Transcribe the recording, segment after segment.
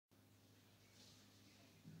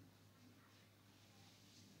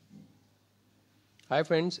Hi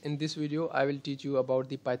friends, in this video I will teach you about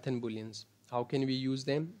the Python booleans. How can we use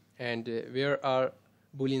them and where our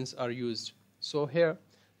booleans are used. So here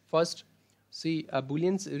first see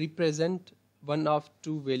booleans represent one of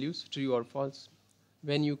two values, true or false.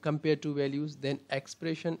 When you compare two values, then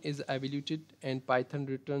expression is evaluated and Python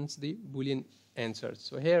returns the boolean answer.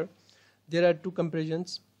 So here there are two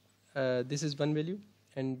comparisons. This is one value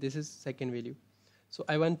and this is second value. So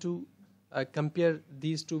I want to compare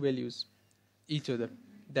these two values each other,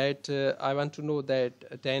 that I want to know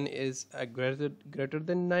that 10 is greater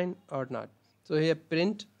than 9 or not. So here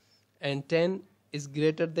print and 10 is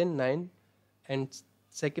greater than 9, and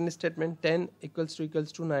second statement 10 equals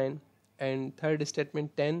to 9, and third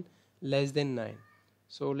statement 10 less than 9.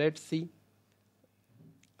 So let's see.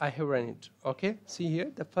 I have run it. Okay, see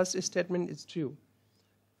here the first statement is true.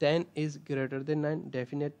 10 is greater than 9.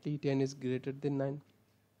 Definitely 10 is greater than 9,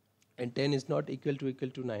 and 10 is not equal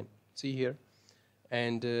to 9. See here.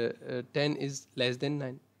 And 10 is less than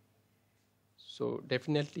 9. So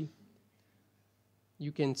definitely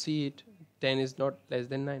you can see it, 10 is not less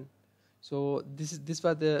than 9. So this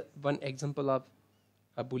was the one example of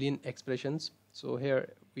Boolean expressions. So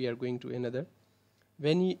here we are going to another.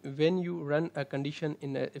 When you run a condition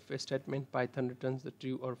in a if statement, Python returns the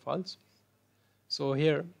true or false. So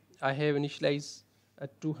here I have initialized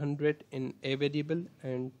 200 in a variable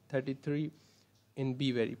and 33 in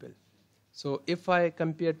b variable. So if I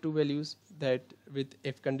compare two values that with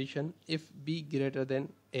if condition, if b greater than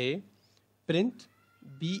a, print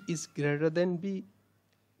b is greater than b,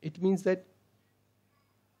 it means that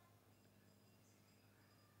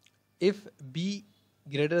if b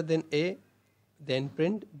greater than a, then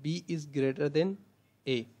print b is greater than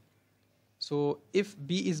a. So if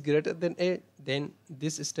b is greater than a, then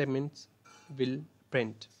this statement will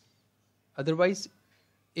print. Otherwise,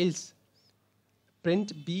 else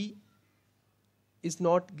print b is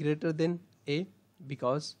not greater than a,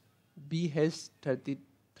 because b has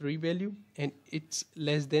 33 value and it's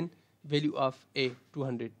less than value of a,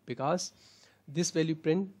 200, because this value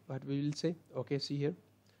print what we will say. Okay, see here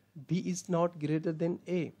b is not greater than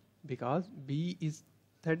a because b is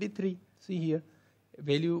 33. See here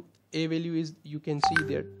value, a value is, you can see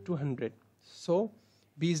there, 200. So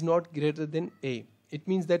b is not greater than a. It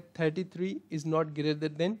means that 33 is not greater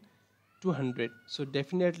than 200. So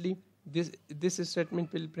definitely this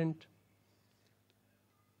statement will print.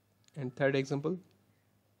 And third example,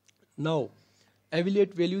 now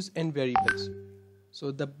evaluate values and variables. So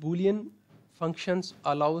the Boolean functions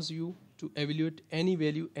allows you to evaluate any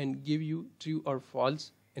value and give you true or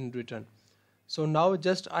false in return. So now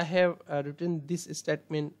just I have written this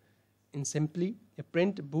statement in simply a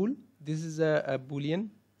print bool. This is a Boolean.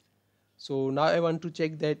 So now I want to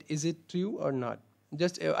check that is it true or not.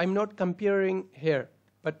 Just I'm not comparing here,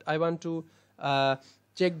 but I want to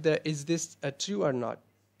check is this true or not.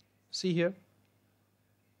 See here,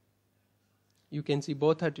 you can see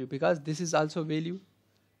both are true because this is also value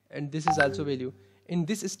and this is also value. In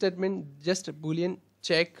this statement, just a Boolean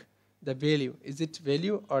check the value, is it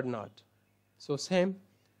value or not. So same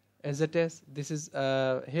as a test, this is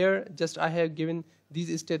here just I have given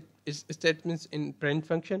these statements in print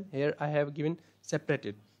function. Here I have given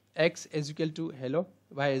separated, x is equal to hello,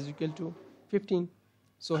 y is equal to 15.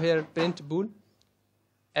 So here print bool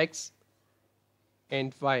x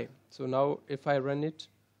and y. So now if I run it,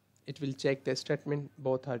 it will check the statement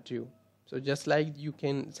both are true. So just like you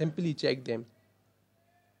can simply check them.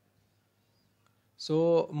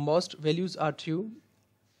 So most values are true.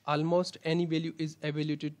 Almost any value is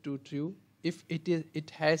evaluated to true if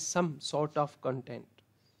it has some sort of content.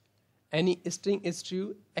 Any string is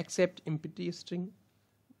true except empty string.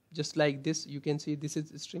 Just like this, you can see this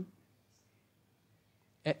is string.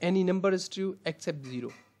 Any number is true except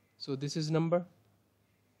 0. So this is number.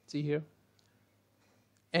 See here.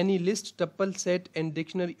 Any list, tuple, set and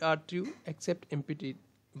dictionary are true except empty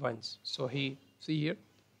ones. So see here.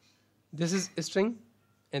 This is a string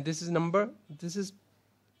and this is number. This is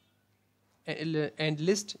and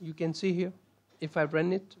list, you can see here. If I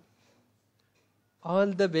run it, all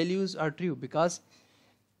the values are true because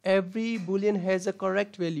every Boolean has a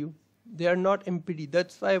correct value. They are not empty.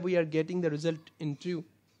 That's why we are getting the result in true.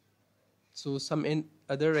 So some in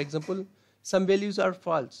other example, some values are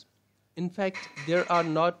false. In fact, there are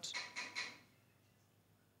not.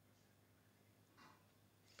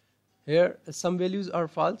 Here some values are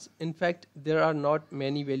false. In fact, there are not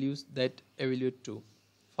many values that evaluate to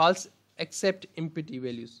false except empty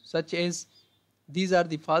values, such as these are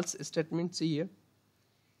the false statements here.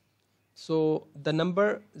 So the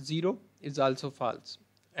number 0 is also false,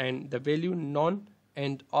 and the value none,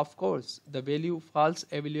 and of course the value false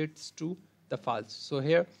evaluates to the false. So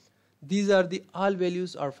here these are the all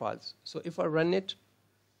values are false. So if I run it,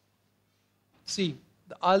 see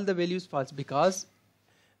all the values false, because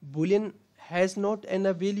Boolean has not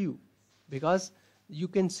a value, because you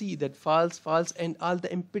can see that false, false, and all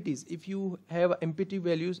the empties. If you have empty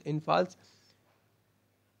values in false,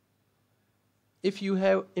 if you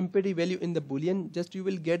have empty value in the Boolean, just you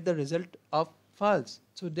will get the result of false.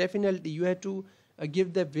 So definitely you have to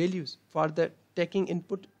give the values for the taking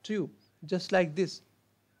input true, just like this.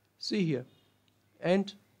 See here,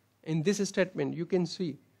 and in this statement you can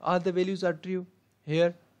see all the values are true.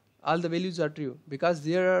 Here all the values are true because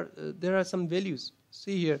there are some values.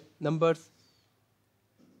 See here, numbers,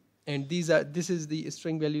 and this is the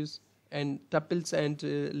string values, and tuples and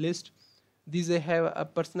list. These they have a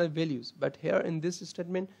personal values, but here in this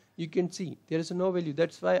statement you can see there is no value.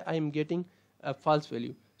 That's why I am getting a false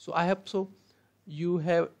value. So I hope so you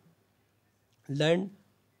have learned.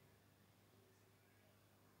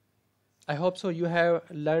 I hope so you have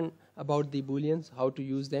learned about the Booleans, how to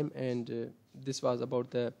use them, and this was about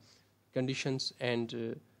the conditions and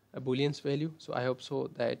a Boolean's value. So I hope so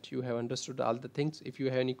that you have understood all the things. If you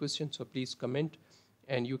have any questions, so please comment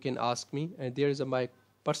and you can ask me, and there is my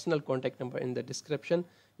personal contact number in the description.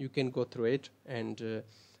 You can go through it, and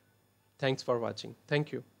thanks for watching.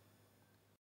 Thank you.